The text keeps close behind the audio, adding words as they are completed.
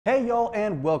Hey y'all,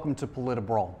 and welcome to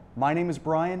Politibrawl. My name is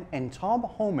Brian, and Tom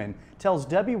Homan tells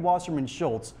Debbie Wasserman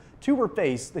Schultz to her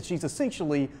face that she's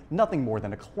essentially nothing more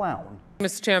than a clown.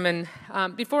 Mr. Chairman,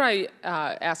 before I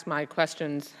ask my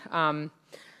questions,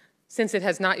 since it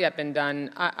has not yet been done,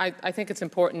 I think it's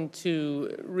important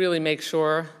to really make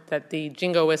sure that the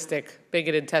jingoistic,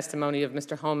 bigoted testimony of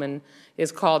Mr. Homan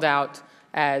is called out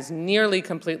as nearly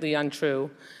completely untrue,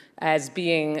 as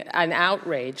being an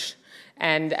outrage,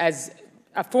 and as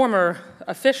a former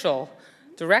official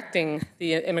directing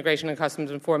the Immigration and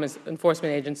Customs Enforcement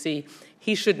Agency,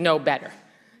 he should know better.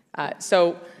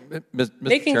 So,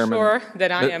 making Chairman, sure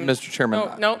that I am... Mr.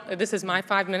 Chairman. No, this is my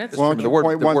 5 minutes. Well,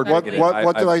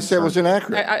 What did I say was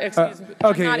inaccurate? Excuse me.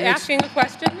 Okay, I'm not asking a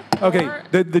question. Okay, or-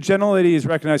 the gentlelady is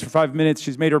recognized for 5 minutes.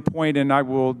 She's made her point, and I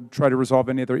will try to resolve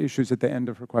any other issues at the end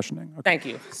of her questioning. Okay. Thank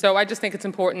you. So I just think it's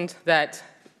important that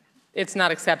it's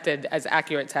not accepted as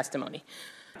accurate testimony.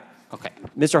 Okay.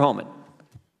 Mr. Homan,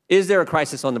 is there a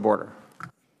crisis on the border?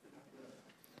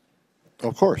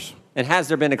 Of course. And has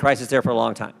there been a crisis there for a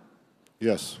long time?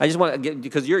 Yes. I just want to get,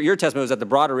 because your testimony was at the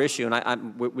broader issue,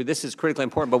 and this is critically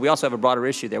important, but we also have a broader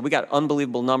issue there. We got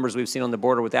unbelievable numbers we've seen on the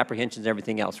border with apprehensions and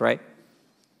everything else, right?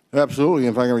 Absolutely.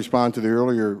 If I can respond to the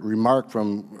earlier remark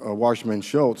from Wasserman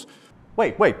Schultz.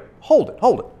 Wait, hold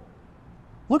it.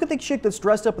 Look at the chick that's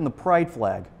dressed up in the pride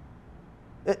flag.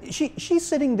 She's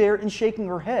sitting there and shaking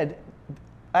her head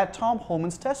at Tom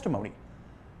Homan's testimony.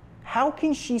 How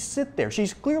can she sit there?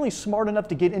 She's clearly smart enough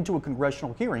to get into a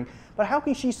congressional hearing, but how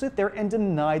can she sit there and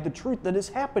deny the truth that is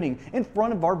happening in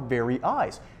front of our very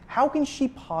eyes? How can she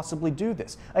possibly do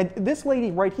this? And this lady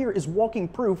right here is walking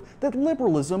proof that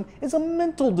liberalism is a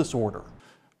mental disorder.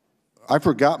 I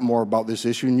forgot more about this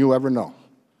issue than you ever know.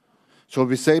 So if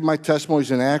you say my testimony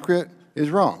is inaccurate, it's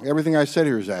wrong. Everything I said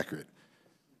here is accurate.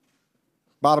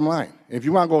 Bottom line, if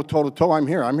you want to go toe-to-toe, I'm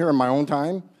here. I'm here in my own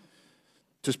time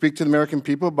to speak to the American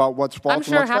people about what's false and what's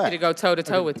I'm sure happy fact. to go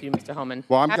toe-to-toe with you, Mr. Homan.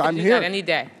 Well, happy I'm to do here. that any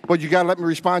day. But you got to let me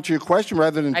respond to your question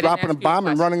rather than I didn't dropping a ask you a bomb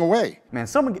and question. running away. Man,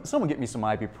 someone get me some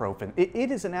ibuprofen.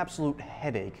 It is an absolute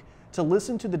headache to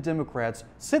listen to the Democrats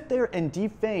sit there and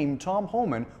defame Tom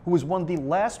Homan, who was one of the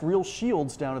last real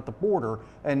shields down at the border.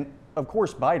 And of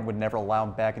course, Biden would never allow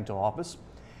him back into office.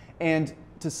 And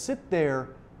to sit there,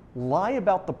 lie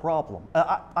about the problem.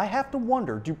 I have to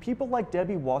wonder, do people like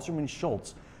Debbie Wasserman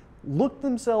Schultz look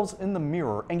themselves in the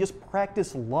mirror and just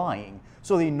practice lying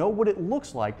so they know what it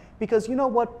looks like? Because you know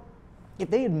what? If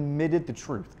they admitted the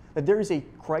truth, that there is a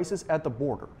crisis at the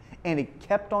border, and it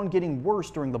kept on getting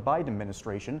worse during the Biden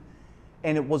administration,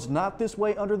 and it was not this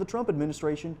way under the Trump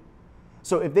administration.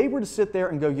 So if they were to sit there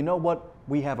and go, you know what?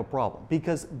 We have a problem.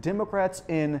 Because Democrats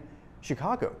in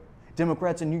Chicago,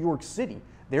 Democrats in New York City,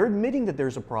 they're admitting that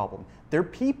there's a problem. There are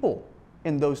people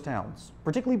in those towns,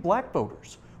 particularly black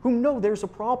voters, who know there's a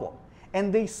problem.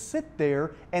 And they sit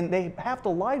there and they have to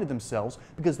lie to themselves,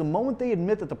 because the moment they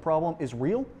admit that the problem is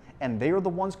real and they are the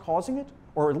ones causing it,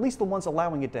 or at least the ones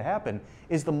allowing it to happen,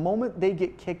 is the moment they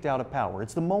get kicked out of power.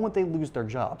 It's the moment they lose their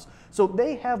jobs. So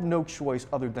they have no choice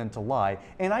other than to lie,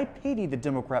 and I pity the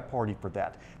Democrat Party for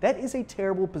that. That is a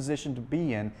terrible position to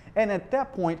be in, and at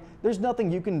that point, there's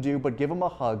nothing you can do but give them a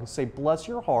hug, say bless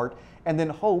your heart, and then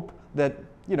hope that,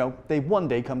 you know, they one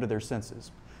day come to their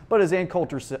senses. But as Ann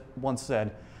Coulter once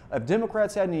said, if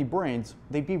Democrats had any brains,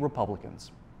 they'd be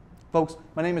Republicans. Folks,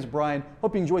 my name is Brian.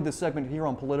 Hope you enjoyed this segment here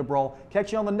on Politibrawl.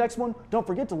 Catch you on the next one. Don't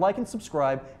forget to like and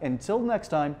subscribe. Until next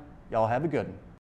time, y'all have a good one.